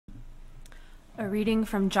A reading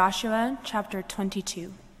from Joshua chapter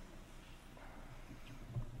 22.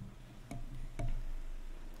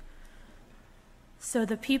 So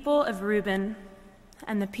the people of Reuben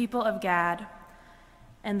and the people of Gad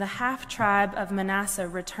and the half-tribe of Manasseh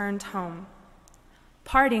returned home,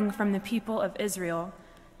 parting from the people of Israel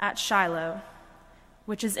at Shiloh,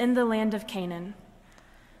 which is in the land of Canaan,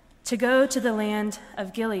 to go to the land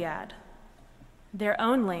of Gilead, their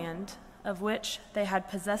own land, of which they had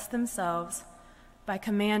possessed themselves by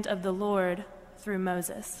command of the Lord through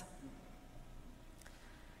Moses.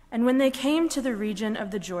 And when they came to the region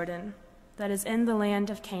of the Jordan, that is in the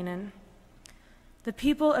land of Canaan, the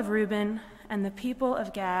people of Reuben and the people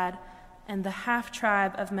of Gad and the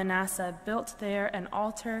half-tribe of Manasseh built there an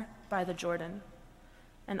altar by the Jordan,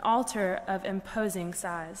 an altar of imposing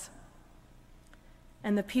size.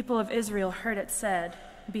 And the people of Israel heard it said,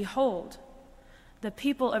 "Behold, the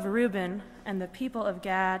people of Reuben and the people of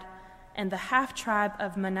Gad and the half-tribe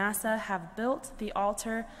of Manasseh have built the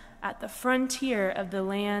altar at the frontier of the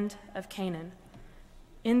land of Canaan,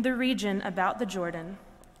 in the region about the Jordan,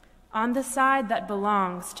 on the side that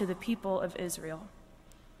belongs to the people of Israel."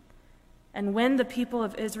 And when the people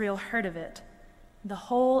of Israel heard of it, the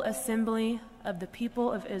whole assembly of the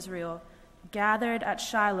people of Israel gathered at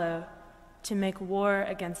Shiloh to make war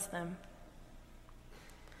against them.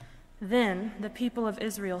 Then the people of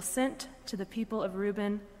Israel sent to the people of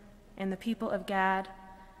Reuben and the people of Gad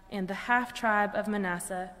and the half-tribe of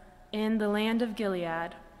Manasseh in the land of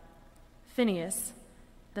Gilead, Phinehas,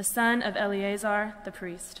 the son of Eleazar the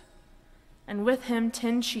priest, and with him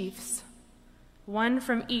 10 chiefs, one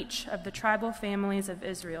from each of the tribal families of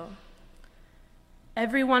Israel,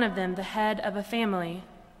 every one of them the head of a family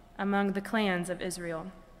among the clans of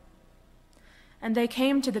Israel. And they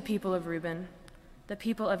came to the people of Reuben, the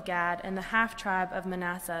people of Gad, and the half-tribe of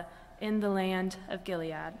Manasseh in the land of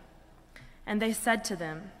Gilead. And they said to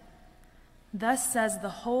them, "Thus says the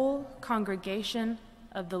whole congregation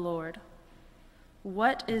of the Lord,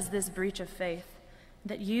 what is this breach of faith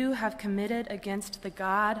that you have committed against the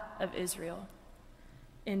God of Israel,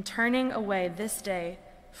 in turning away this day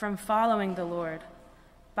from following the Lord,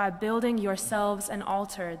 by building yourselves an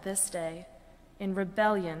altar this day in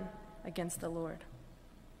rebellion against the Lord?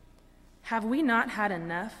 Have we not had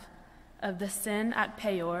enough of the sin at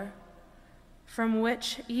Peor, from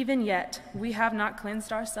which even yet we have not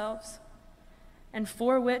cleansed ourselves, and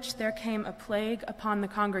for which there came a plague upon the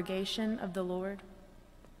congregation of the Lord,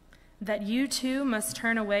 that you too must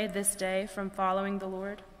turn away this day from following the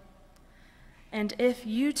Lord? And if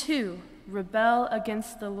you too rebel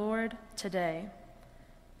against the Lord today,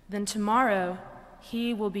 then tomorrow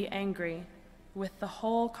he will be angry with the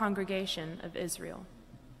whole congregation of Israel.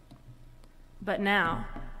 But now,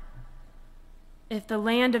 if the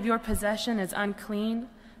land of your possession is unclean,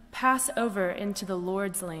 pass over into the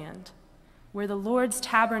Lord's land, where the Lord's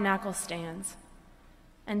tabernacle stands,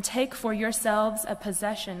 and take for yourselves a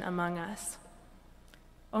possession among us.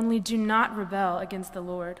 Only do not rebel against the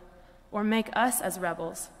Lord, or make us as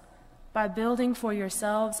rebels, by building for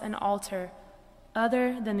yourselves an altar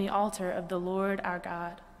other than the altar of the Lord our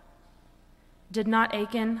God. Did not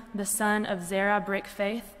Achan, the son of Zerah, break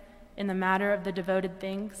faith in the matter of the devoted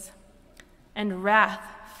things? And wrath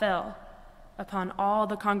fell upon all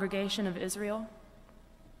the congregation of Israel,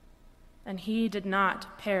 and he did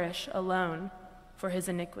not perish alone for his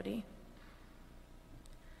iniquity.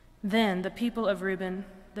 Then the people of Reuben,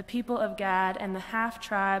 the people of Gad, and the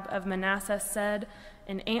half-tribe of Manasseh said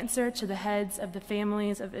in answer to the heads of the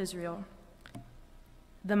families of Israel,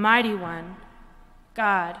 "The mighty one,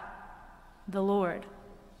 God, the Lord.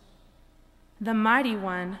 The mighty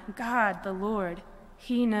one, God, the Lord,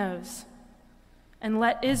 he knows. And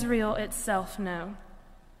let Israel itself know.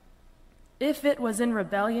 If it was in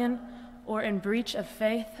rebellion or in breach of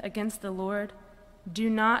faith against the Lord, do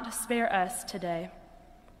not spare us today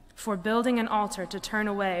for building an altar to turn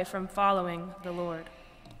away from following the Lord.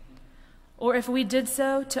 Or if we did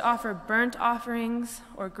so to offer burnt offerings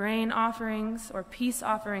or grain offerings or peace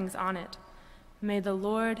offerings on it, may the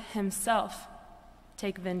Lord himself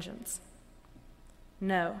take vengeance.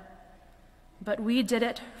 No, but we did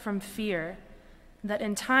it from fear, that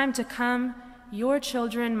in time to come your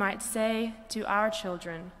children might say to our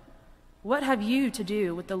children, 'What have you to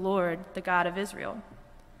do with the Lord, the God of Israel?'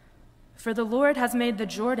 For the Lord has made the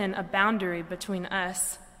Jordan a boundary between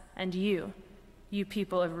us and you, you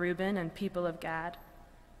people of Reuben and people of Gad.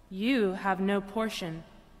 You have no portion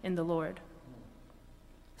in the Lord.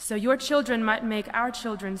 So your children might make our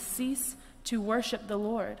children cease to worship the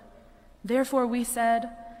Lord. Therefore we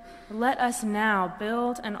said, 'Let us now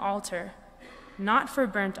build an altar, not for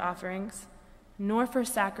burnt offerings, nor for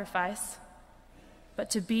sacrifice, but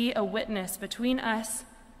to be a witness between us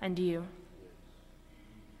and you,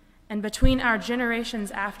 and between our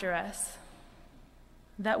generations after us,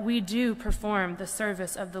 that we do perform the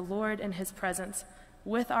service of the Lord in his presence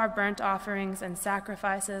with our burnt offerings and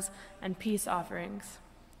sacrifices and peace offerings.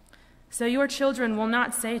 So your children will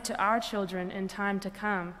not say to our children in time to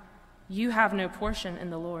come, 'You have no portion in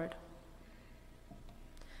the Lord.'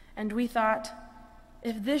 And we thought,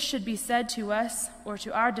 if this should be said to us or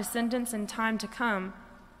to our descendants in time to come,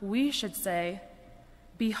 we should say,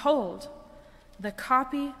 'Behold, the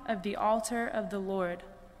copy of the altar of the Lord,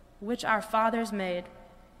 which our fathers made,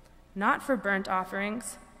 not for burnt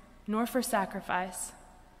offerings, nor for sacrifice,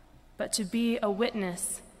 but to be a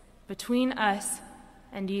witness between us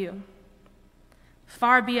and you.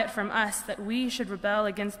 Far be it from us that we should rebel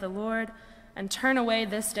against the Lord and turn away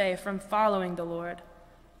this day from following the Lord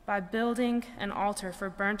by building an altar for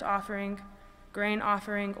burnt offering, grain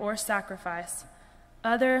offering, or sacrifice,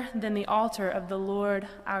 other than the altar of the Lord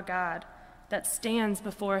our God that stands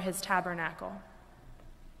before his tabernacle.'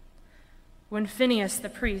 When Phinehas the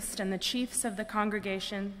priest and the chiefs of the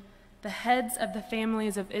congregation, the heads of the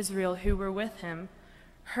families of Israel who were with him,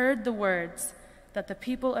 heard the words that the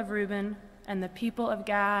people of Reuben and the people of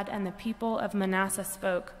Gad and the people of Manasseh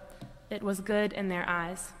spoke, it was good in their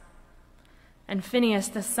eyes. And Phinehas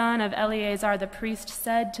the son of Eleazar the priest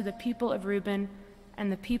said to the people of Reuben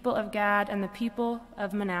and the people of Gad and the people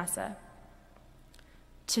of Manasseh,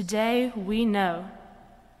 'Today we know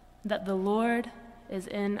that the Lord is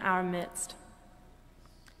in our midst,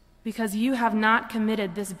 because you have not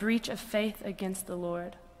committed this breach of faith against the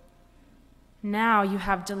Lord. Now you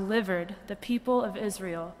have delivered the people of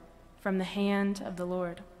Israel from the hand of the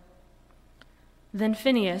Lord.' Then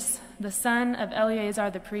Phinehas, the son of Eleazar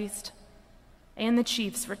the priest, and the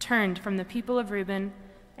chiefs returned from the people of Reuben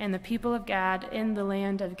and the people of Gad in the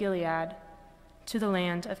land of Gilead to the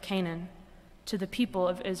land of Canaan, to the people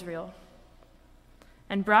of Israel,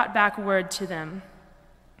 and brought back word to them.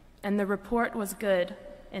 And the report was good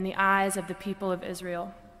in the eyes of the people of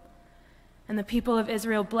Israel. And the people of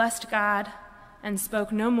Israel blessed God and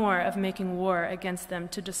spoke no more of making war against them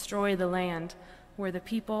to destroy the land where the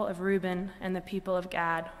people of Reuben and the people of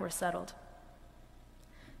Gad were settled.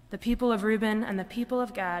 The people of Reuben and the people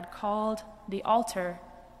of Gad called the altar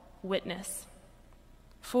Witness.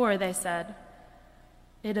 For, they said,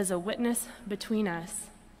 'It is a witness between us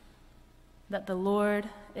that the Lord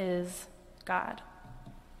is God.'"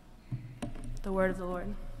 The word of the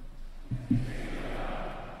Lord.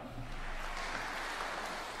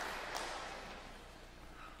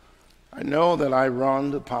 I know that I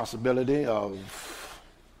run the possibility of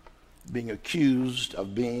being accused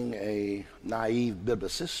of being a naive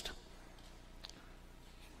biblicist,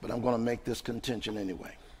 but I'm going to make this contention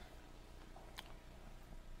anyway.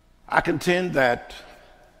 I contend that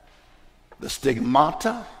the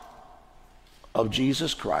stigmata of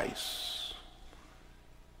Jesus Christ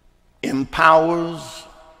empowers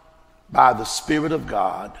by the Spirit of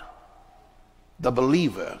God the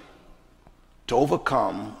believer to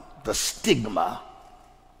overcome the stigma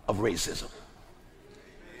of racism.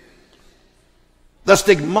 The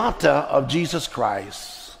stigmata of Jesus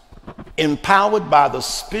Christ, empowered by the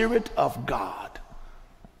Spirit of God,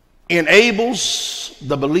 enables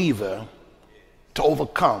the believer to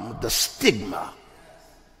overcome the stigma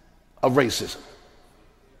of racism.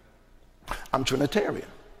 I'm Trinitarian.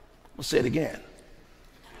 I'll say it again.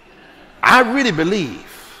 I really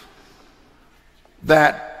believe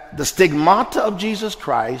that the stigmata of Jesus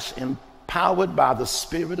Christ, empowered by the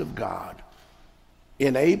Spirit of God,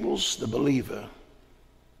 enables the believer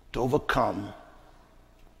to overcome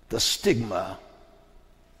the stigma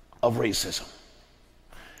of racism.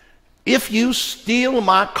 If you steal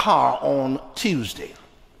my car on Tuesday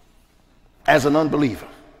as an unbeliever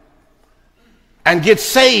and get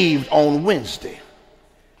saved on Wednesday,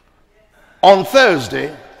 on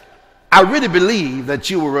Thursday, I really believe that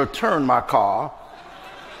you will return my car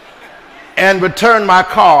and return my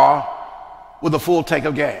car with a full tank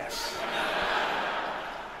of gas.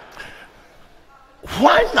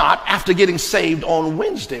 Why not, after getting saved on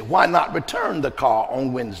Wednesday, why not return the car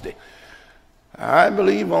on Wednesday? I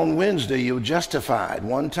believe on Wednesday you're justified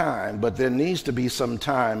one time, but there needs to be some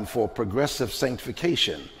time for progressive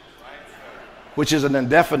sanctification, which is an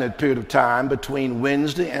indefinite period of time between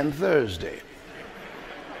Wednesday and Thursday.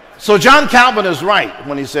 So John Calvin is right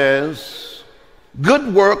when he says,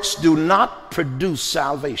 good works do not produce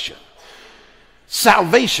salvation.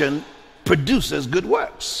 Salvation produces good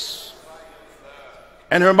works.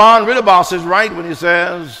 And Herman Ridderbos is right when he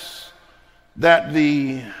says that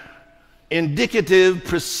the indicative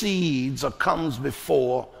precedes or comes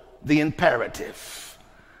before the imperative.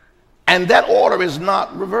 And that order is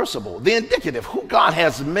not reversible. The indicative, who God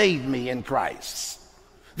has made me in Christ.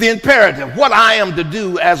 The imperative, what I am to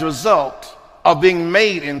do as a result of being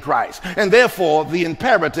made in Christ. And therefore, the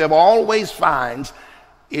imperative always finds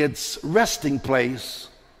its resting place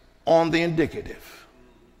on the indicative.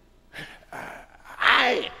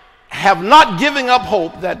 I have not given up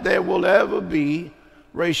hope that there will ever be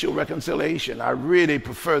racial reconciliation. I really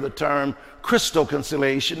prefer the term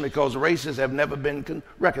Christoconciliation because races have never been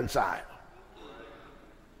reconciled.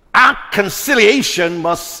 Our conciliation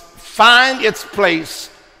must find its place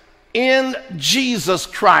in Jesus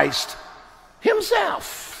Christ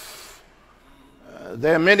himself.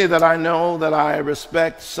 There are many that I know that I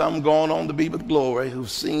respect, some going on to be with glory, who've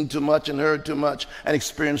seen too much and heard too much and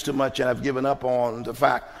experienced too much and have given up on the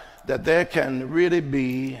fact that there can really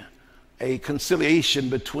be a conciliation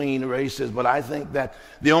between races. But I think that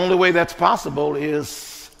the only way that's possible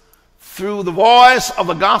is through the voice of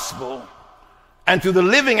the gospel and through the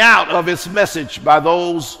living out of its message by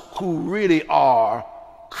those who really are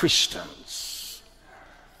Christians.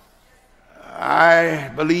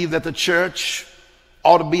 I believe that the church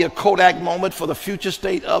ought to be a Kodak moment for the future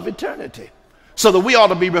state of eternity, so that we ought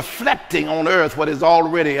to be reflecting on earth what is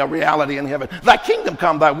already a reality in heaven. Thy kingdom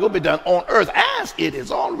come, thy will be done on earth as it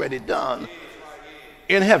is already done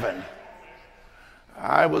in heaven.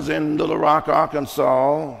 I was in Little Rock,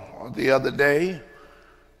 Arkansas the other day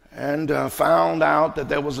and found out that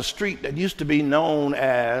there was a street that used to be known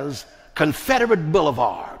as Confederate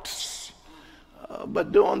Boulevard.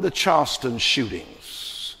 But during the Charleston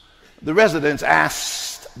shootings, the residents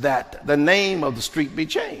asked that the name of the street be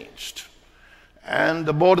changed. And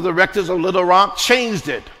the board of directors of Little Rock changed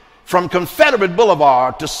it from Confederate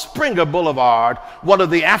Boulevard to Springer Boulevard, one of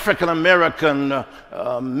the African-American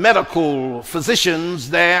medical physicians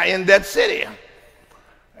there in that city.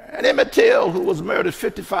 And Emmett Till, who was murdered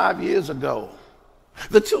 55 years ago,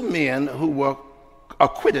 the two men who were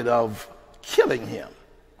acquitted of killing him,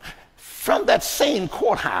 from that same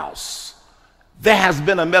courthouse, there has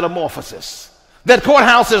been a metamorphosis. That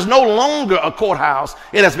courthouse is no longer a courthouse.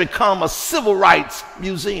 It has become a civil rights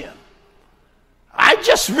museum. I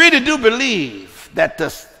just really do believe that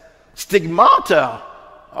the stigmata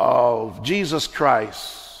of Jesus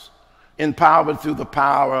Christ, empowered through the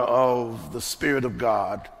power of the Spirit of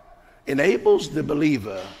God, enables the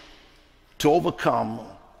believer to overcome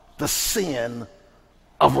the sin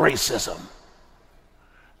of racism.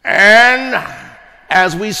 And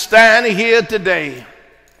as we stand here today,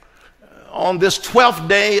 on this 12th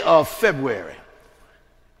day of February,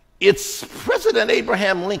 it's President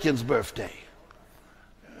Abraham Lincoln's birthday.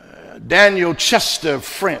 Daniel Chester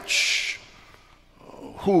French,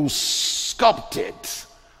 who sculpted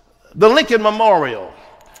the Lincoln Memorial,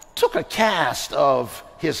 took a cast of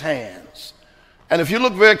his hands. And if you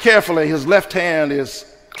look very carefully, his left hand is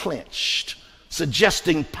clenched,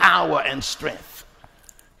 suggesting power and strength.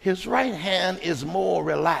 His right hand is more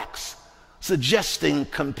relaxed, suggesting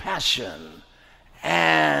compassion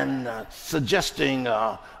and suggesting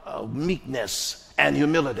meekness and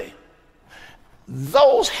humility.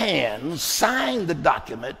 Those hands signed the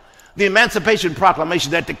document, the Emancipation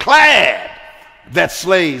Proclamation, that declared that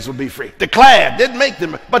slaves would be free. Declared, didn't make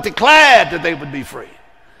them, but declared that they would be free.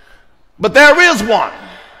 But there is one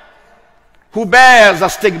who bears a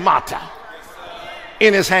stigmata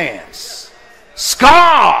in his hands,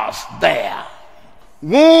 scars there,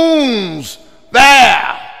 wounds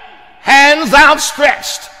there, hands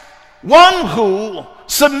outstretched, one who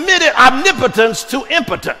submitted omnipotence to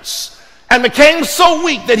impotence and became so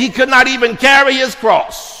weak that he could not even carry his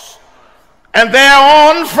cross. And there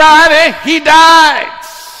on Friday, he died.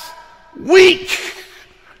 Weak.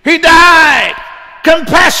 He died.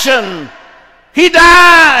 Compassion. He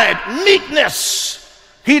died. Meekness.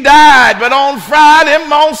 He died. But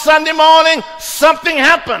on Sunday morning, something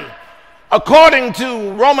happened. According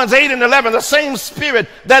to Romans 8 and 11, the same Spirit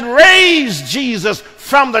that raised Jesus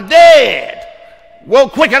from the dead will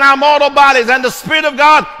quicken our mortal bodies, and the Spirit of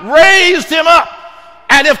God raised him up.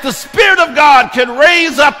 And if the Spirit of God can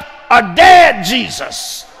raise up a dead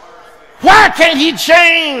Jesus, why can't he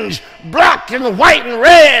change black and white and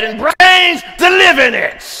red and brains to live in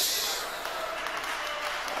it?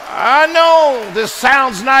 I know this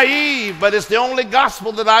sounds naive, but it's the only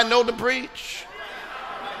gospel that I know to preach.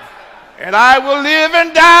 And I will live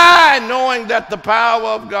and die knowing that the power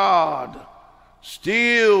of God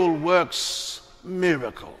still works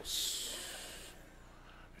miracles.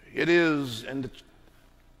 It is in the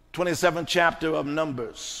 27th chapter of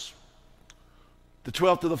Numbers, the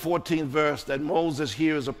 12th to the 14th verse, that Moses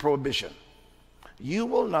hears a prohibition. You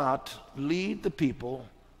will not lead the people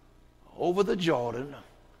over the Jordan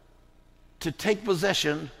to take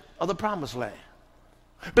possession of the promised land.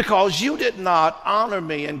 Because you did not honor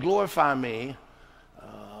me and glorify me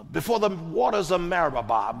before the waters of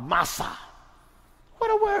Meribah, Massah.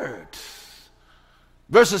 What a word.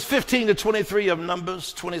 Verses 15 to 23 of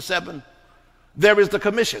Numbers 27, there is the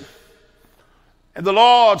commission. And the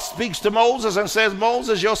Lord speaks to Moses and says,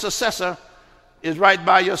 Moses, your successor, is right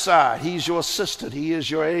by your side. He's your assistant. He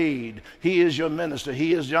is your aide. He is your minister.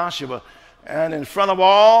 He is Joshua. And in front of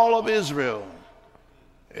all of Israel,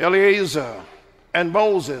 Eleazar and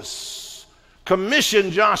Moses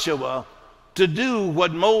commissioned Joshua to do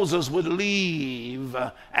what Moses would leave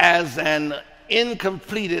as an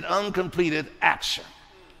uncompleted action.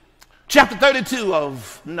 Chapter 32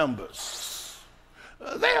 of Numbers.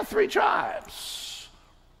 There are three tribes.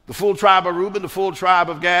 The full tribe of Reuben, the full tribe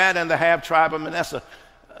of Gad, and the half tribe of Manasseh.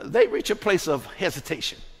 They reach a place of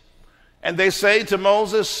hesitation. And they say to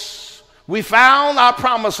Moses, we found our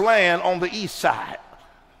promised land on the east side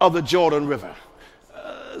of the Jordan River.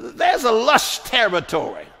 There's a lush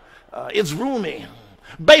territory. It's roomy.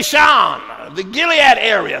 Bashan, the Gilead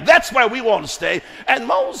area, that's where we want to stay. And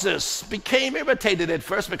Moses became irritated at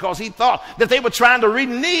first because he thought that they were trying to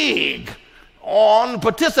renege on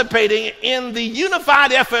participating in the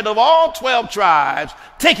unified effort of all 12 tribes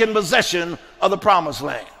taking possession of the promised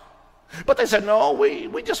land. But they said, no,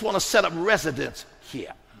 we just want to set up residence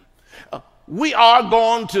here. We are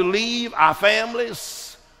going to leave our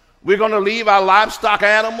families. We're going to leave our livestock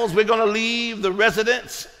animals. We're going to leave the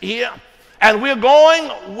residents here. And we're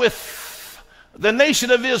going with the nation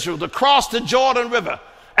of Israel to cross the Jordan River.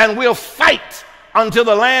 And we'll fight until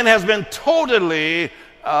the land has been totally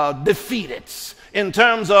defeated in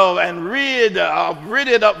terms of and rid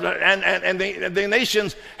it up, and the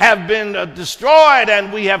nations have been destroyed,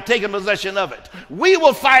 and we have taken possession of it. We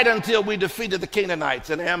will fight until we defeated the Canaanites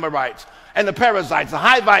and the Amorites and the Perizzites, the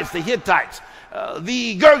Hivites, the Hittites,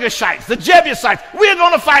 the Girgashites, the Jebusites. We're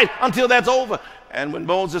going to fight until that's over. And when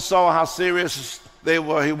Moses saw how serious he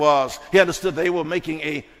understood they were making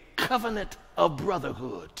a covenant of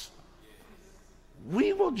brotherhood.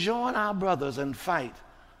 We will join our brothers and fight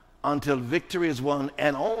until victory is won,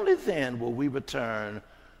 and only then will we return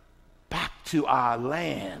back to our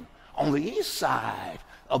land on the east side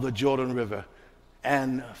of the Jordan River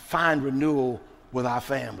and find renewal with our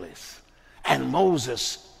families. And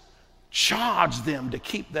Moses charged them to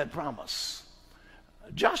keep that promise.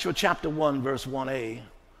 Joshua chapter 1, verse 1a,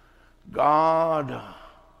 God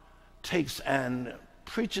takes and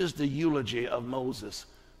preaches the eulogy of Moses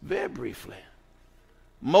very briefly.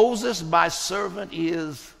 Moses, my servant,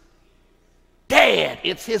 is dead.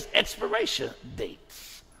 It's his expiration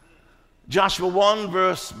dates. Joshua 1,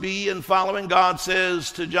 verse B and following, God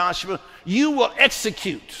says to Joshua, you will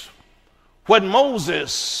execute what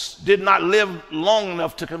Moses did not live long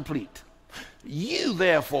enough to complete. You,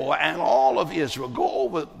 therefore, and all of Israel, go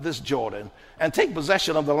over this Jordan and take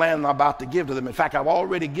possession of the land I'm about to give to them. In fact, I've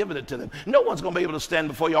already given it to them. No one's going to be able to stand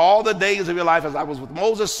before you all the days of your life. As I was with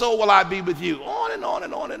Moses, so will I be with you. On and on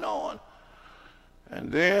and on and on.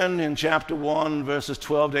 And then in chapter 1, verses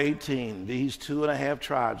 12 to 18, these 2.5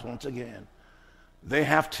 tribes, once again, they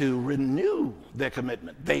have to renew their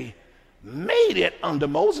commitment. They made it under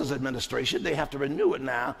Moses' administration. They have to renew it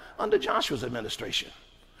now under Joshua's administration.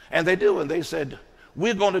 And they do, and they said,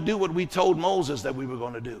 we're going to do what we told Moses that we were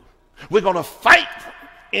going to do. We're going to fight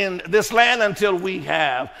in this land until we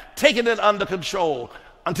have taken it under control,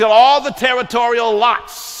 until all the territorial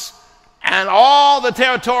lots and all the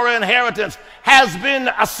territorial inheritance has been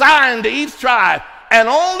assigned to each tribe, and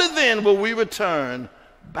only then will we return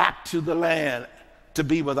back to the land to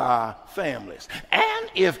be with our families. And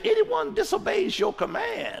if anyone disobeys your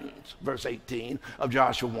command, verse 18 of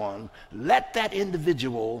Joshua 1, let that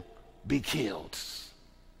individual be killed.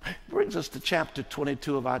 Brings us to chapter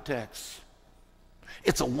 22 of our text.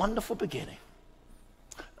 It's a wonderful beginning.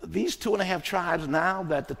 These 2.5 tribes, now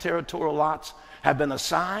that the territorial lots have been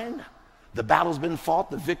assigned, the battle's been fought,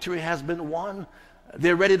 the victory has been won,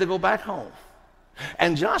 they're ready to go back home.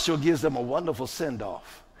 And Joshua gives them a wonderful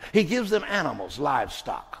send-off. He gives them animals,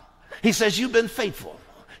 livestock. He says, you've been faithful.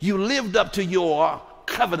 You lived up to your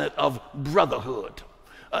covenant of brotherhood.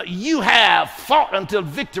 You have fought until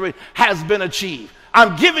victory has been achieved.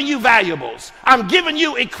 I'm giving you valuables. I'm giving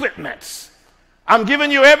you equipments. I'm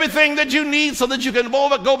giving you everything that you need so that you can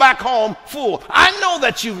go back home full. I know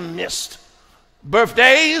that you've missed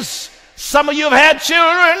birthdays. Some of you have had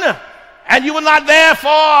children, and you were not there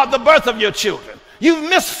for the birth of your children. You've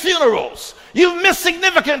missed funerals. You've missed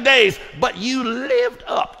significant days, but you lived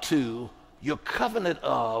up to your covenant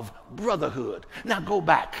of brotherhood. Now go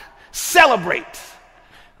back. Celebrate.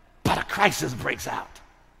 But crisis breaks out.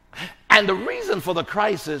 And the reason for the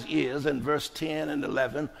crisis is in verse 10 and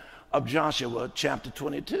 11 of Joshua chapter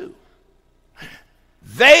 22.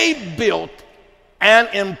 They built an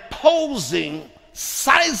imposing,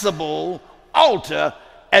 sizable altar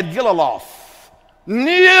at Gilaloth,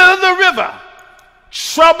 near the river.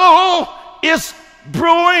 Trouble is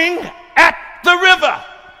brewing at the river.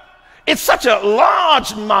 It's such a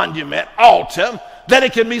large monument altar that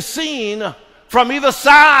it can be seen from either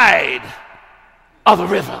side of the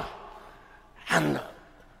river. And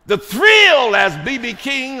the thrill, as B.B.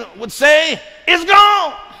 King would say, is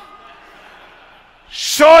gone.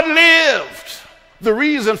 Short-lived. The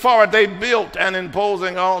reason for it, they built an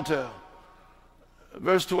imposing altar.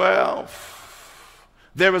 Verse 12,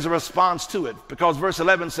 there is a response to it, because verse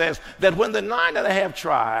 11 says that when the 9.5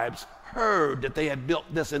 tribes heard that they had built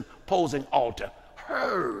this imposing altar,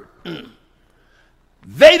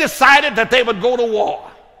 they decided that they would go to war.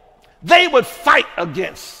 They would fight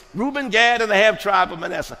against Reuben, Gad, and the half tribe of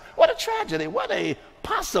Manasseh. What a tragedy. What a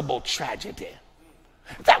possible tragedy.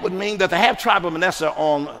 That would mean that the half tribe of Manasseh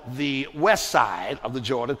on the west side of the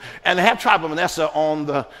Jordan and the half tribe of Manasseh on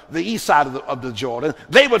the east side of the Jordan,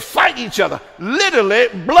 they would fight each other. Literally,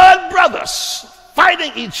 blood brothers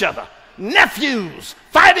fighting each other. Nephews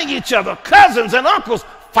fighting each other. Cousins and uncles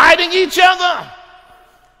fighting each other.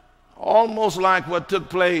 Almost like what took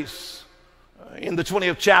place in the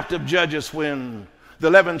 20th chapter of Judges, when the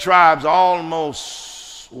 11 tribes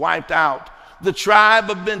almost wiped out the tribe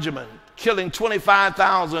of Benjamin, killing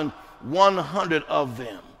 25,100 of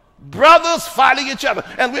them. Brothers fighting each other.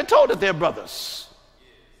 And we're told that they're brothers.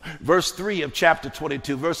 Verse 3 of chapter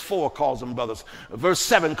 22, verse 4 calls them brothers. Verse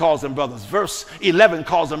 7 calls them brothers. Verse 11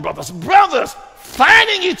 calls them brothers. Brothers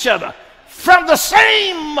fighting each other from the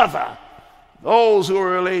same mother. Those who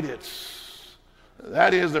are related.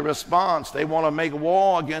 That is the response. They want to make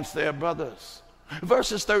war against their brothers.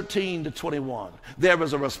 Verses 13 to 21. There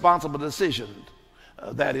is a responsible decision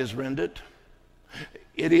that is rendered.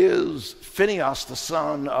 It is Phinehas, the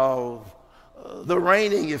son of the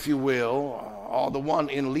reigning, if you will, or the one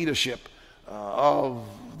in leadership of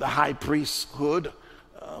the high priesthood,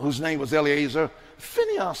 whose name was Eleazar.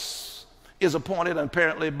 Phinehas is appointed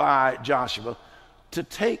apparently by Joshua to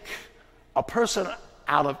take a person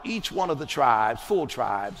out of each one of the tribes, full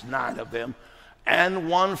tribes, 9 of them, and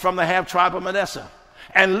one from the half tribe of Manasseh,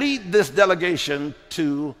 and lead this delegation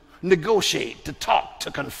to negotiate, to talk, to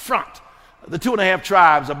confront the 2.5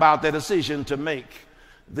 tribes about their decision to make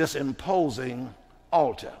this imposing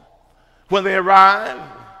altar. When they arrive,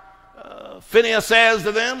 Phinehas says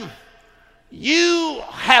to them, "You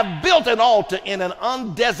have built an altar in an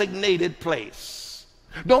undesignated place."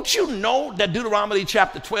 Don't you know that Deuteronomy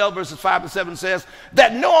chapter 12 verses 5 to 7 says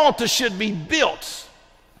that no altar should be built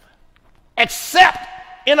except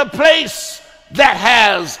in a place that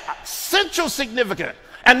has central significance?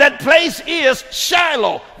 And that place is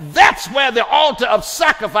Shiloh. That's where the altar of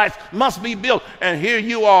sacrifice must be built. And here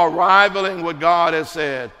you are rivaling what God has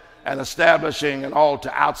said and establishing an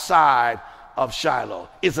altar outside of Shiloh.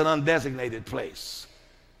 It's an undesignated place.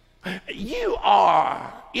 You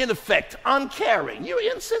are, in effect, uncaring.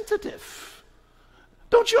 You're insensitive.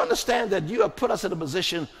 Don't you understand that you have put us in a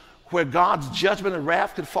position where God's judgment and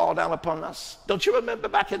wrath could fall down upon us? Don't you remember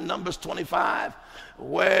back in Numbers 25,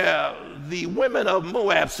 where the women of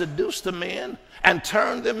Moab seduced the men and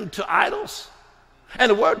turned them to idols?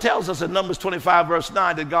 And the word tells us in Numbers 25 verse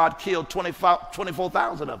 9 that God killed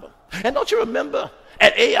 24,000 of them. And don't you remember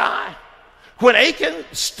at Ai, when Achan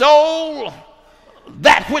stole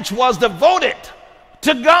that which was devoted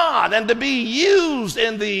to God and to be used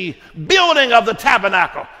in the building of the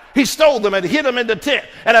tabernacle? He stole them and hid them in the tent.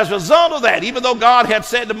 And as a result of that, even though God had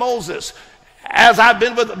said to Moses, "As I've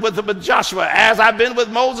been with Joshua, as I've been with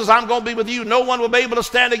Moses, I'm going to be with you. No one will be able to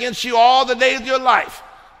stand against you all the days of your life."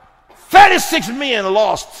 36 men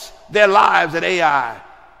lost their lives at Ai,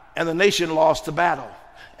 and the nation lost the battle.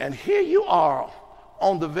 And here you are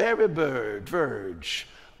on the very verge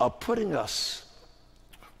of putting us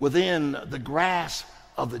within the grasp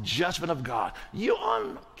of the judgment of God. You're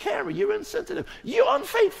uncaring, you're insensitive, you're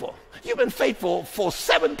unfaithful. You've been faithful for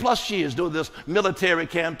 7+ years during this military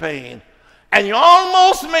campaign, and you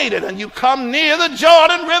almost made it, and you come near the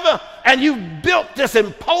Jordan River, and you built this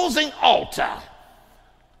imposing altar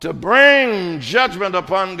to bring judgment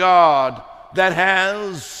upon God that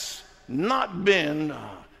has not been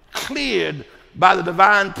cleared by the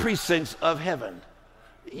divine precincts of heaven.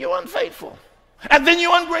 You're unfaithful. And then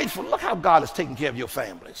you're ungrateful. Look how God has taken care of your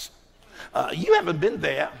families. You haven't been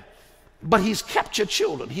there, but he's kept your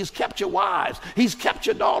children. He's kept your wives. He's kept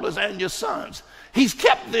your daughters and your sons. He's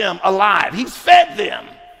kept them alive. He's fed them.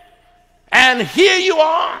 And here you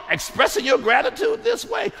are expressing your gratitude this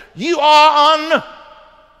way. You are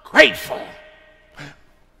ungrateful.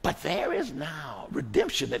 But there is now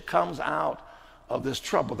redemption that comes out of this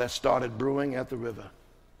trouble that started brewing at the river.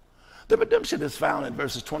 The redemption is found in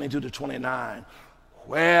verses 22 to 29,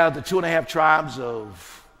 where the 2.5 tribes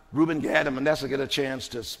of Reuben, Gad, and Manasseh get a chance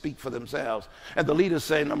to speak for themselves. And the leaders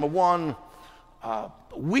say, number one,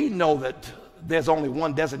 we know that there's only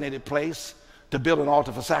one designated place to build an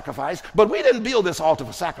altar for sacrifice, but we didn't build this altar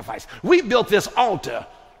for sacrifice. We built this altar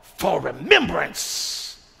for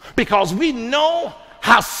remembrance, because we know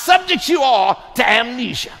how subject you are to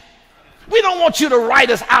amnesia. We don't want you to write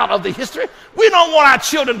us out of the history. We don't want our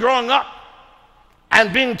children growing up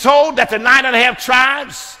and being told that the 9.5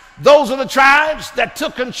 tribes, those are the tribes that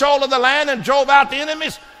took control of the land and drove out the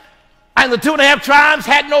enemies, and the 2.5 tribes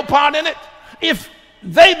had no part in it. If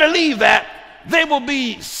they believe that, they will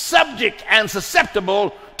be subject and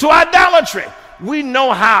susceptible to idolatry. We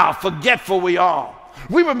know how forgetful we are.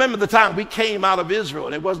 We remember the time we came out of Israel,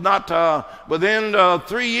 and it was not within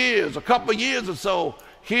 3 years, a couple of years or so.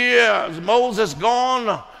 Here is Moses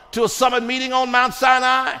gone to a summit meeting on Mount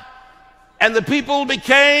Sinai, and the people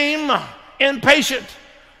became impatient,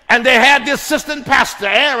 and they had the assistant pastor,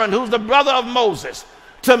 Aaron, who's the brother of Moses,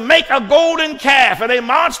 to make a golden calf, and they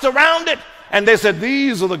marched around it, and they said,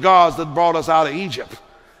 these are the gods that brought us out of Egypt.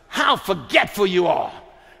 How forgetful you are.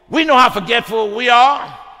 We know how forgetful we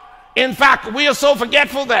are. In fact, we are so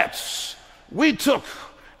forgetful that we took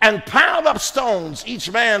and piled up stones,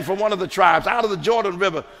 each man from one of the tribes, out of the Jordan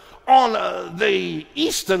River on the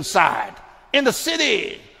eastern side, in the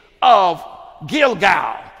city of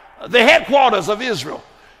Gilgal, the headquarters of Israel.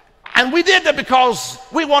 And we did that because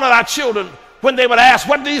we wanted our children, when they would ask,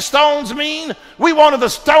 what do these stones mean? We wanted the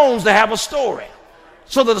stones to have a story,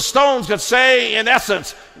 so that the stones could say, in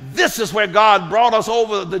essence, this is where God brought us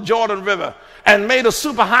over the Jordan River and made a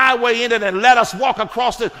super highway in it and let us walk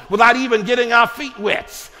across it without even getting our feet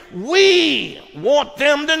wet. We want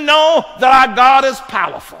them to know that our God is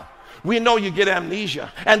powerful. We know you get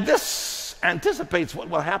amnesia, and this anticipates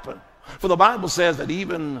what will happen. For the Bible says that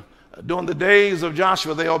even during the days of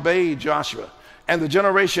Joshua, they obeyed Joshua, and the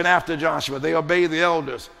generation after Joshua, they obeyed the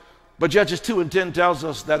elders. But Judges 2:10 tells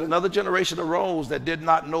us that another generation arose that did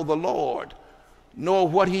not know the Lord, nor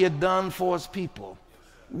what he had done for his people.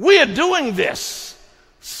 We are doing this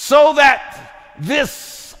so that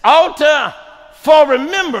this altar for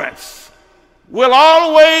remembrance will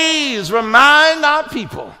always remind our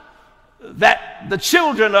people that the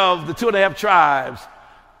children of the 2.5 tribes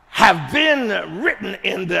have been written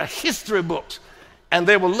in the history books, and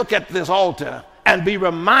they will look at this altar and be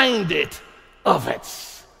reminded of it.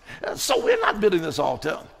 So we're not building this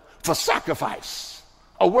altar for sacrifice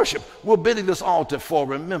or worship. We're building this altar for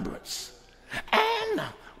remembrance. And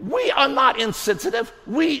we are not insensitive.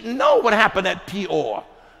 We know what happened at Peor.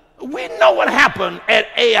 We know what happened at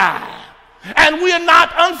Ai. And we are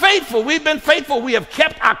not unfaithful. We've been faithful. We have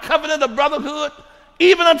kept our covenant of brotherhood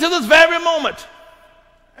even until this very moment.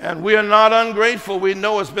 And we are not ungrateful. We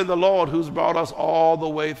know it's been the Lord who's brought us all the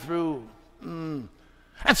way through. And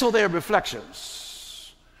so there are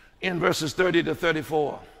reflections in verses 30 to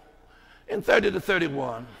 34. In 30 to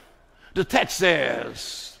 31, the text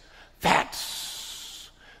says that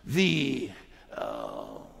the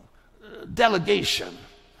delegation,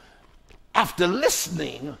 after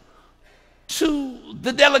listening to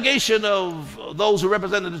the delegation of those who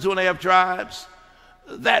represented the 2.5 tribes,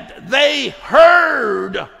 that they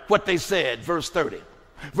heard what they said, verse 30.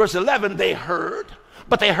 Verse 11, they heard,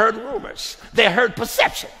 but they heard rumors. They heard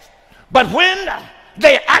perceptions. But when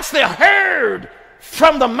they actually heard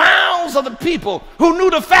from the mouths of the people who knew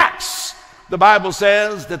the facts, the Bible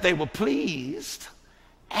says that they were pleased,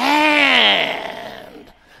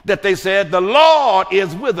 and that they said, the Lord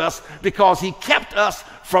is with us because he kept us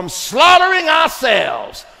from slaughtering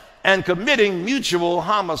ourselves and committing mutual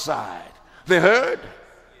homicide. They heard,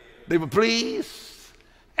 they were pleased,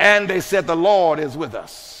 and they said, the Lord is with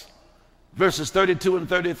us. Verses 32 and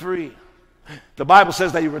 33, the Bible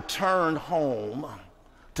says they returned home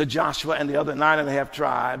to Joshua and the other 9.5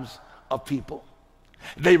 tribes of people.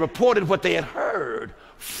 They reported what they had heard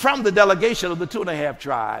from the delegation of the 2.5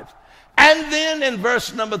 tribes. And then in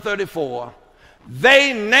verse number 34,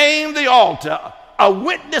 they named the altar a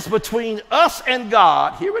witness between us and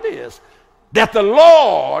God. Here it is, that the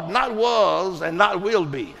Lord not was and not will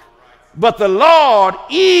be, but the Lord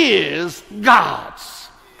is God's.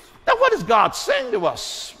 Now, what is God saying to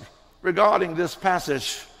us regarding this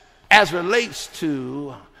passage as relates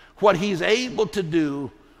to what he's able to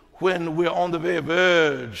do when we're on the very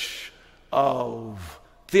verge of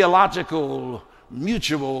theological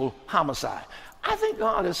mutual homicide. I think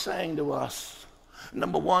God is saying to us,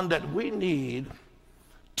 number one, that we need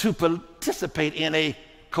to participate in a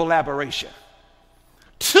collaboration.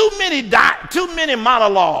 Too many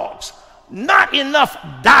monologues, not enough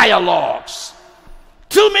dialogues.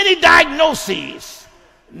 Too many diagnoses,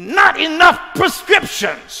 not enough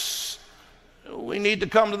prescriptions. We need to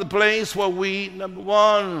come to the place where we, number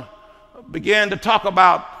one, begin to talk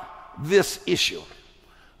about this issue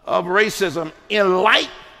of racism in light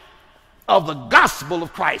of the gospel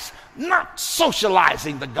of Christ, not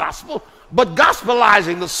socializing the gospel, but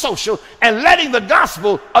gospelizing the social and letting the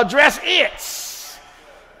gospel address it.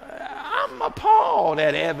 I'm appalled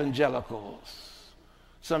at evangelicals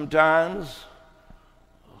sometimes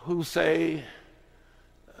who say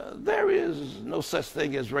there is no such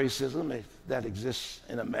thing as racism that exists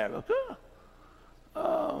in America.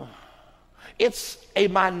 It's a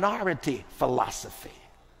minority philosophy.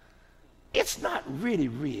 It's not really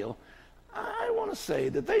real. I want to say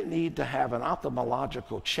that they need to have an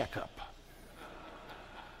ophthalmological checkup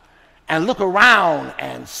and look around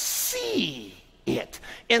and see it.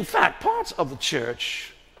 In fact, parts of the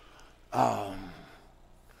church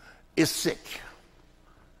is sick.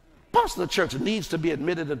 Parts of the church needs to be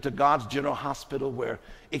admitted into God's general hospital where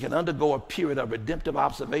it can undergo a period of redemptive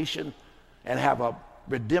observation and have a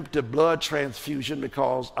redemptive blood transfusion,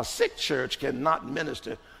 because a sick church cannot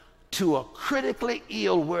minister to a critically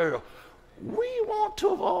ill world. We want to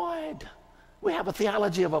avoid. We have a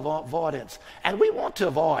theology of avoidance, and we want to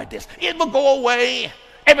avoid this. It will go away.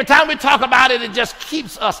 Every time we talk about it, it just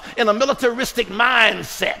keeps us in a militaristic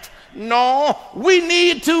mindset. No, we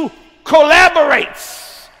need to collaborate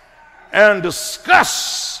and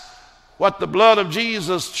discuss what the blood of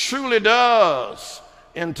Jesus truly does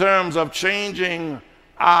in terms of changing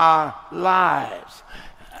our lives.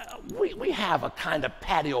 We have a kind of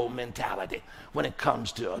patio mentality when it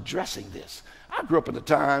comes to addressing this. I grew up at a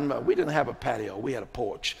time, we didn't have a patio, we had a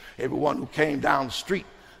porch. Everyone who came down the street,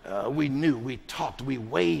 we knew, we talked, we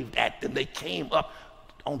waved at them. They came up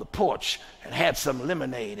on the porch and had some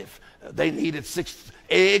lemonade. If they needed 6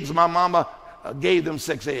 eggs, my mama gave them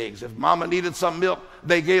 6 eggs. If mama needed some milk,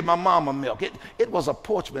 they gave my mama milk. It was a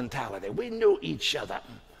porch mentality. We knew each other.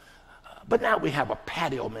 But now we have a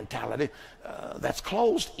patio mentality that's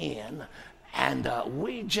closed in, and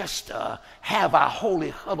we just have our holy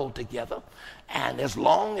huddle together. And as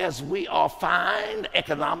long as we are fine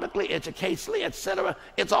economically, educationally, etc.,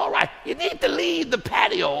 it's all right. You need to leave the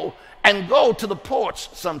patio and go to the porch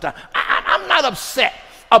sometime. I'm not upset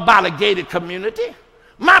about a gated community.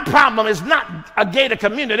 My problem is not a gated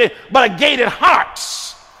community, but a gated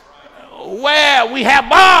hearts, where we have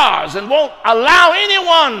bars and won't allow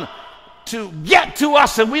anyone to get to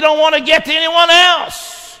us, and we don't want to get to anyone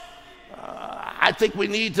else. I think we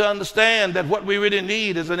need to understand that what we really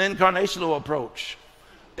need is an incarnational approach.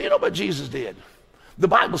 Do you know what Jesus did? The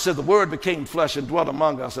Bible says the Word became flesh and dwelt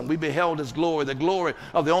among us, and we beheld His glory, the glory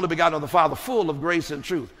of the only begotten of the Father, full of grace and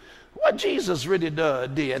truth. What Jesus really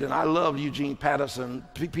did, and I love Eugene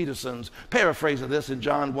Peterson's paraphrase of this in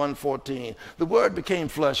John 1:14. The Word became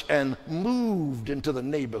flesh and moved into the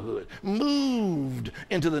neighborhood. Moved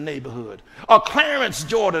into the neighborhood. Or Clarence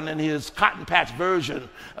Jordan in his Cotton Patch version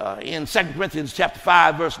in 2 Corinthians chapter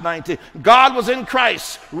 5, verse 19. God was in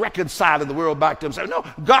Christ reconciling the world back to Himself. No,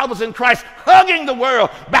 God was in Christ hugging the world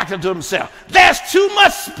back into Himself. There's too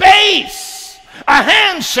much space. A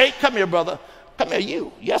handshake. Come here, brother. Come here,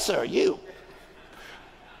 you. Yes, sir, you.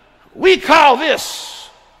 We call this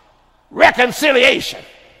reconciliation.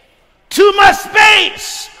 Too much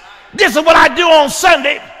space. This is what I do on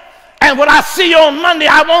Sunday, and when I see you on Monday,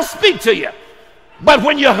 I won't speak to you. But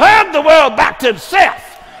when you hug the world back to Himself,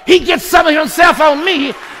 He gets some of Himself on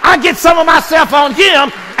me, I get some of myself on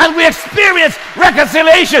Him, and we experience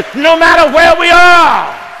reconciliation no matter where we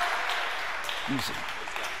are. Easy.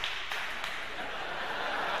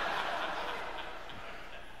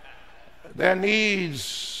 Their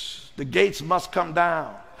needs, the gates must come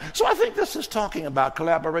down. So I think this is talking about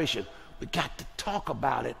collaboration. We got to talk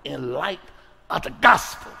about it in light of the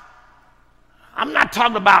gospel. I'm not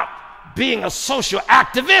talking about being a social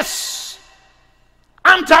activist.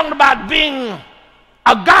 I'm talking about being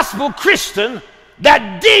a gospel Christian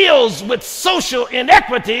that deals with social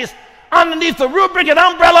inequities underneath the rubric and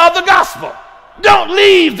umbrella of the gospel. Don't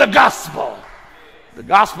leave the gospel. The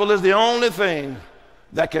gospel is the only thing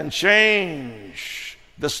that can change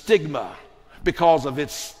the stigma because of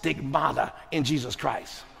its stigmata in Jesus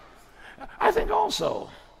Christ. I think also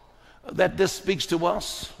that this speaks to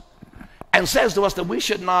us and says to us that we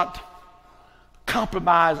should not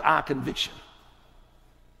compromise our conviction.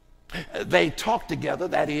 They talk together,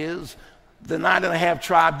 that is, the 9.5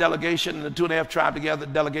 tribe delegation and the 2.5 tribe together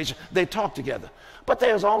delegation, they talked together. But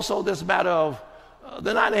there's also this matter of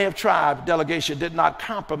the 9.5 tribe delegation did not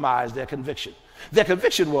compromise their conviction. Their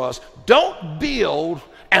conviction was, don't build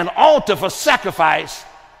an altar for sacrifice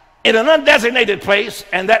in an undesignated place,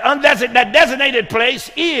 and that designated place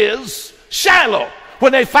is Shiloh.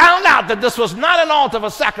 When they found out that this was not an altar for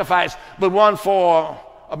sacrifice, but one for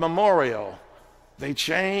a memorial, they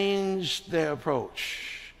changed their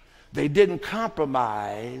approach. They didn't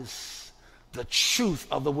compromise the truth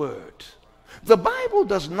of the word. The Bible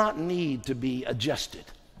does not need to be adjusted.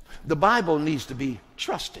 The Bible needs to be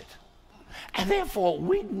trusted. And therefore,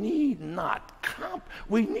 we need not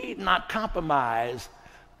compromise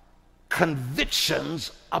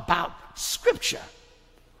convictions about Scripture.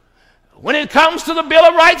 When it comes to the Bill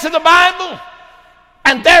of Rights in the Bible,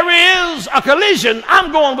 and there is a collision,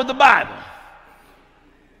 I'm going with the Bible.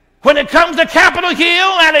 When it comes to Capitol Hill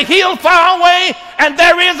and a hill far away, and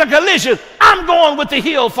there is a collision, I'm going with the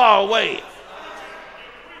hill far away.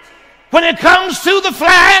 When it comes to the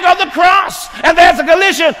flag or the cross, and there's a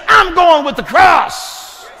collision, I'm going with the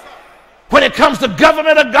cross. When it comes to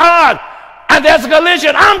government of God, and there's a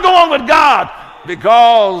collision, I'm going with God,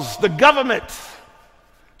 because the government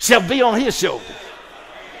shall be on his shoulders.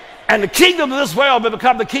 And the kingdom of this world will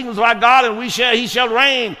become the kingdoms of our God, and he shall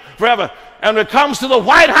reign forever. And when it comes to the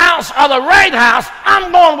White House or the right house,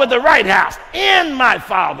 I'm going with the right house, in my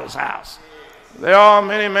Father's house. There are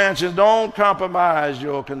many mansions. Don't compromise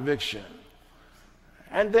your conviction.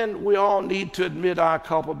 And then we all need to admit our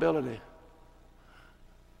culpability.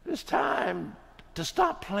 It's time to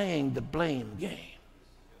stop playing the blame game.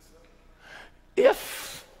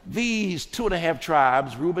 If these 2.5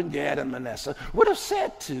 tribes, Reuben, Gad, and Manasseh, would have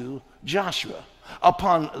said to Joshua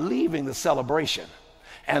upon leaving the celebration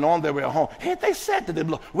and on their way home, hey, they said to them,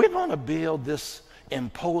 look, we're going to build this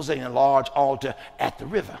imposing and large altar at the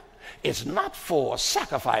river. It's not for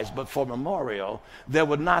sacrifice, but for memorial. There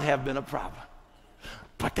would not have been a problem.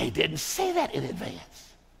 But they didn't say that in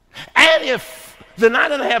advance. And if the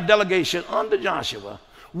 9.5 delegation under Joshua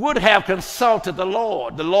would have consulted the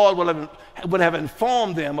Lord would have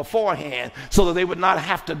informed them beforehand so that they would not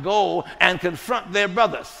have to go and confront their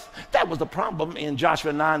brothers. That was the problem in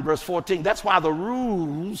Joshua 9, verse 14. That's why the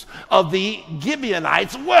rules of the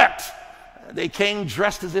Gibeonites worked. They came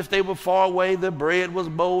dressed as if they were far away. The bread was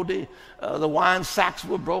moldy. The wine sacks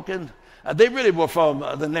were broken. They really were from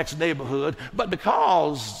the next neighborhood. But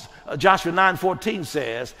because Joshua 9:14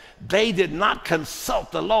 says they did not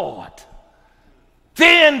consult the Lord,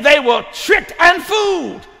 then they were tricked and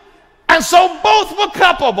fooled. And so both were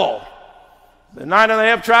culpable. The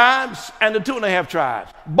 9.5 tribes and the 2.5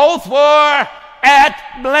 tribes. Both were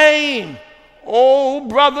at blame. Oh,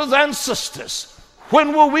 brothers and sisters,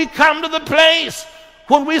 when will we come to the place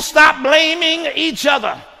when we stop blaming each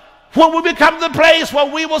other? When will we come to the place where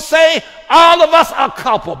we will say, all of us are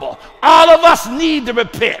culpable. All of us need to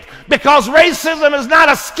repent. Because racism is not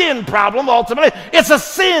a skin problem, ultimately. It's a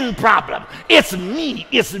sin problem. It's me,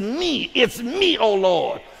 it's me, it's me, oh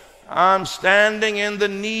Lord. I'm standing in the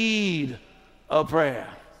need of prayer.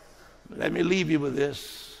 Let me leave you with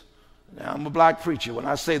this. Now, I'm a black preacher. When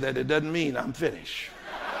I say that, it doesn't mean I'm finished.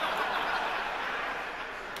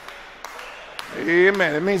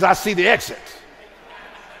 Amen. It means I see the exit.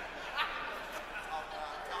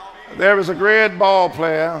 There is a great ball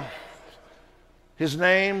player. His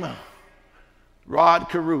name, Rod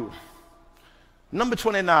Carew. Number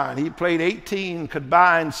 29. He played 18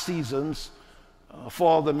 combined seasons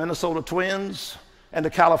for the Minnesota Twins and the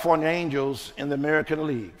California Angels in the American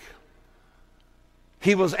League.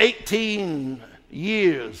 He was 18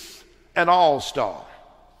 years an All-Star.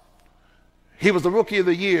 He was the Rookie of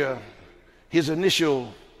the Year his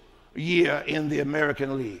initial year in the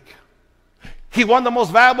American League. He won the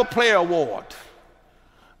Most Valuable Player Award.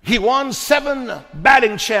 He won 7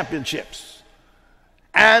 batting championships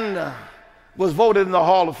and was voted in the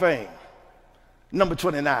Hall of Fame. Number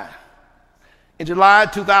 29. In July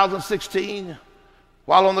 2016,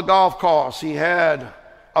 while on the golf course, he had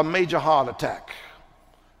a major heart attack.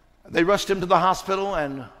 They rushed him to the hospital,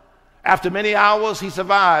 and after many hours, he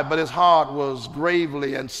survived, but his heart was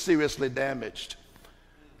gravely and seriously damaged.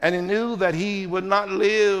 And he knew that he would not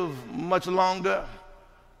live much longer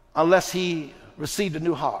unless he received a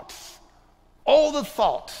new heart. All the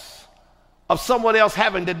thoughts of someone else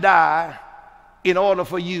having to die in order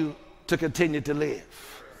for you to continue to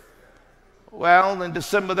live. Well, in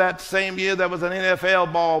December that same year, there was an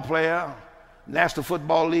NFL ball player, National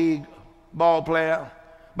Football League ball player,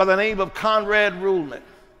 by the name of Conrad Ruhlman.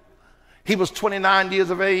 He was 29 years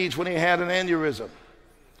of age when he had an aneurysm.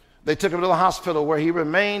 They took him to the hospital where he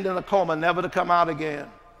remained in a coma, never to come out again.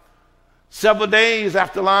 Several days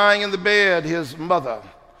after lying in the bed, his mother,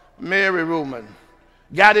 Mary Ruhlman,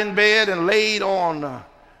 got in bed and laid on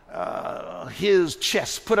his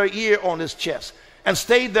chest, put her ear on his chest, and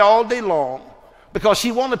stayed there all day long because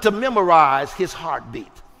she wanted to memorize his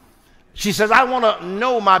heartbeat. She says, I want to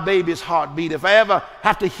know my baby's heartbeat if I ever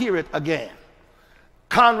have to hear it again.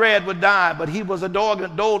 Conrad would die, but he was an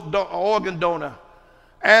organ donor.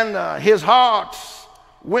 And his heart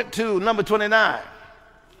went to number 29,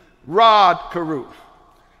 Rod Carew.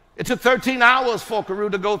 It took 13 hours for Carew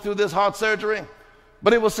to go through this heart surgery,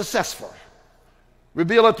 but it was successful.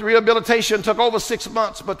 Rehabilitation took over 6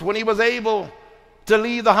 months, but when he was able to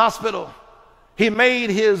leave the hospital, he made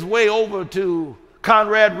his way over to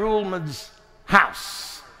Conrad Ruhlman's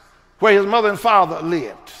house, where his mother and father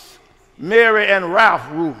lived, Mary and Ralph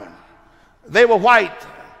Ruhlman. They were white,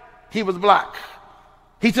 he was black.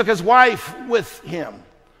 He took his wife with him.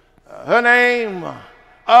 Her name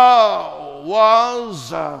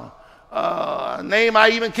was a name I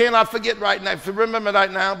even cannot forget right now, if you remember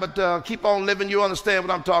right now, but keep on living, you understand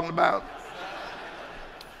what I'm talking about.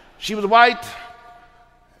 She was white.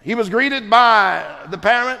 He was greeted by the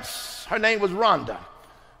parents. Her name was Rhonda.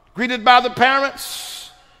 Greeted by the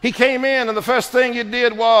parents, he came in, and the first thing he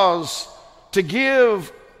did was to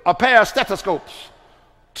give a pair of stethoscopes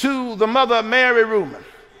to the mother, Mary Ruhlman.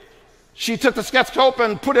 She took the stethoscope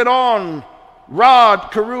and put it on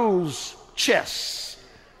Rod Carew's chest.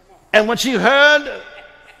 And when she heard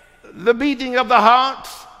the beating of the heart,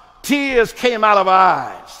 tears came out of her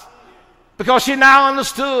eyes, because she now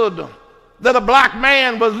understood that a black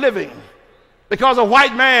man was living because a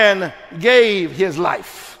white man gave his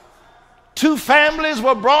life. Two families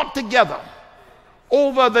were brought together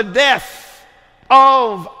over the death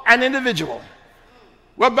of an individual.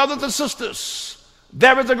 Well, brothers and sisters,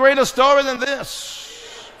 there is a greater story than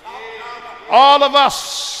this. All of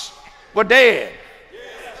us were dead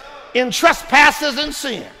in trespasses and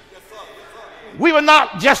sin. We were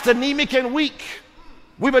not just anemic and weak.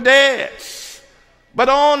 We were dead. But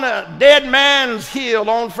on a dead man's hill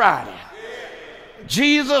on Friday,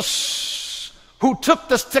 Jesus, who took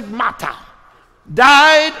the stigmata,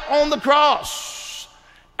 died on the cross,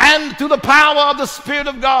 and through the power of the Spirit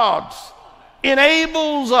of God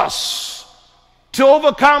enables us to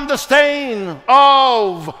overcome the stain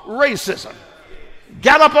of racism.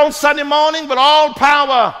 Got up on Sunday morning with all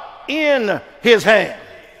power in his hand.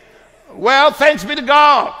 Well, thanks be to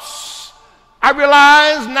God. I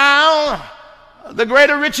realize now the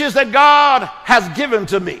greater riches that God has given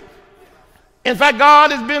to me. In fact,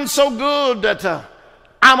 God has been so good that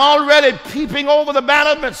I'm already peeping over the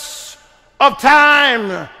battlements of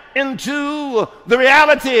time into the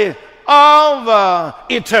reality of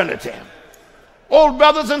eternity. Old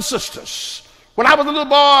brothers and sisters, when I was a little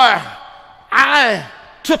boy, I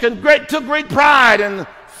took great pride in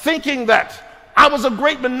thinking that I was a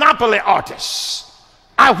great Monopoly artist.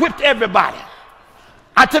 I whipped everybody.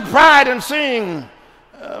 I took pride in seeing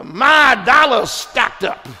my dollars stacked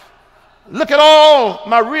up. Look at all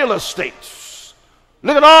my real estates.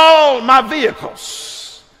 Look at all my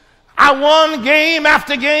vehicles. I won game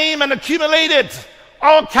after game and accumulated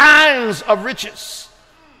all kinds of riches.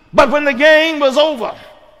 But when the game was over,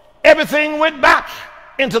 everything went back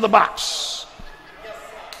into the box.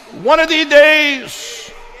 One of these days,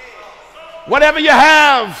 whatever you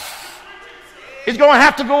have is going to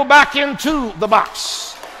have to go back into the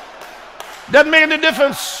box. Doesn't make any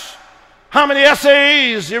difference how many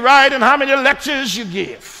essays you write and how many lectures you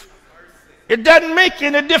give. It doesn't make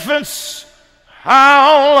any difference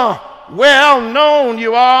how well known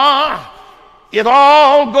you are. It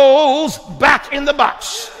all goes back in the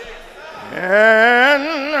box.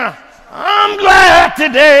 And I'm glad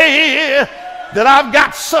today that I've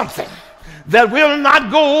got something that will not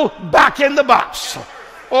go back in the box.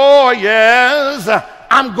 Oh yes,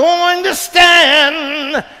 I'm going to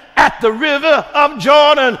stand at the river of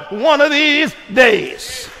Jordan one of these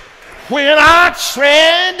days. When I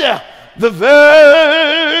tread the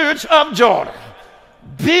verge of Jordan,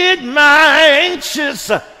 bid my anxious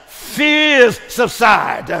fears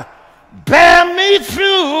subside. Bear me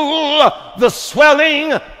through the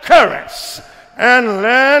swelling currents and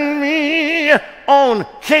land me on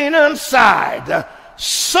Canaan's side.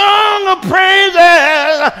 Song of praises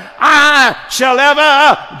I shall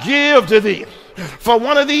ever give to thee. For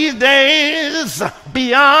one of these days,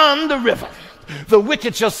 beyond the river, the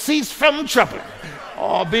wicked shall cease from troubling.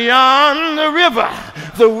 Or beyond the river,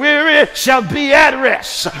 the weary shall be at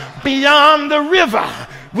rest. Beyond the river,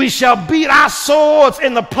 We shall beat our swords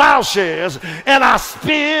in the plowshares and our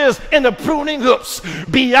spears in the pruning hooks.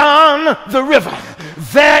 Beyond the river,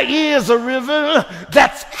 there is a river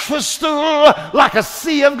that's crystal like a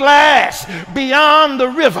sea of glass. Beyond the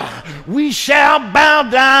river, we shall bow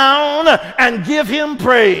down and give him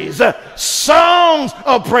praise. Songs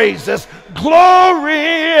of praises,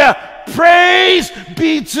 glory, praise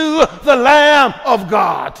be to the Lamb of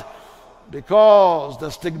God. Because the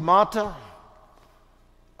stigmata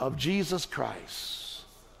of Jesus Christ,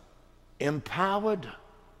 empowered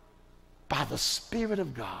by the Spirit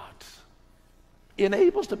of God,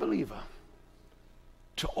 enables the believer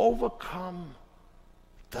to overcome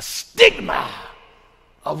the stigma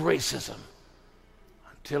of racism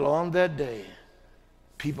until on that day,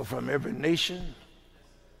 people from every nation,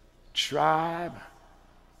 tribe,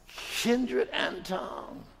 kindred, and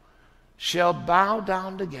tongue shall bow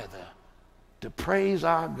down together to praise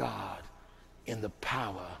our God in the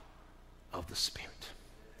power of the Spirit.